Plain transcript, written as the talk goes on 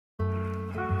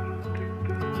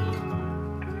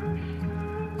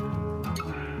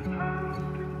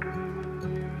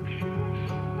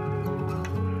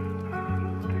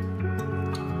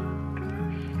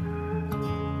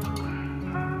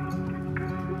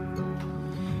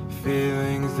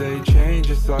feelings, they change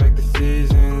just like the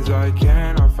seasons. I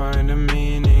cannot find a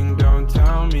meaning. Don't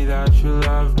tell me that you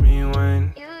love me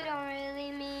when you don't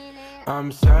really mean it.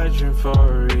 I'm searching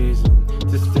for a reason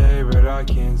to stay, but I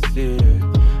can't see it.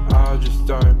 I'll just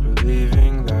start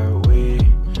believing that we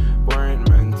weren't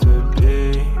meant to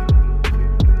be.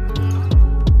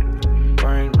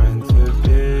 Weren't meant to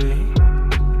be.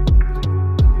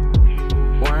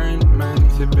 Weren't meant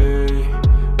to be.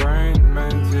 Weren't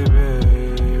meant to be.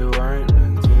 Weren't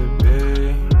meant to be.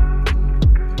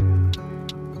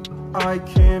 I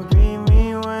can't be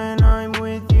me when I'm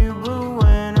with you, but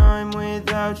when I'm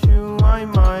without you, I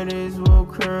might as well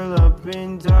curl up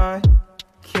and die.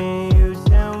 Can you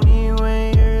tell me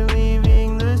when you're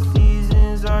leaving? The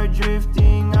seasons are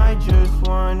drifting. I just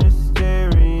wanna stare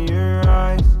in your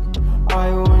eyes.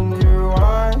 I wonder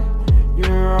why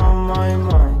you're on my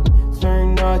mind.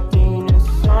 Turn nothing to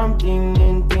something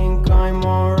and think I'm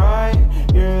alright.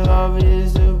 Your love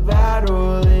is a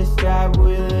battle, it's that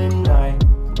will ignite.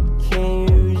 Can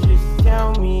you just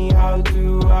tell me, how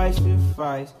do I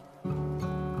suffice?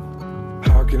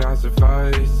 How can I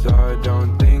suffice? I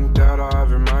don't think that I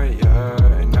ever might,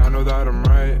 yeah. And I know that I'm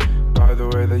right by the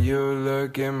way that you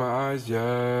look in my eyes,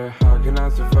 yeah. How can I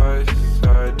suffice?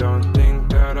 I don't think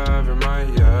that I ever might,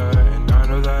 yeah. And I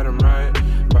know that I'm right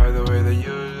by the way that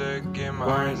you look in my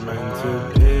eyes, yeah. Weren't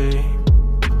meant to be.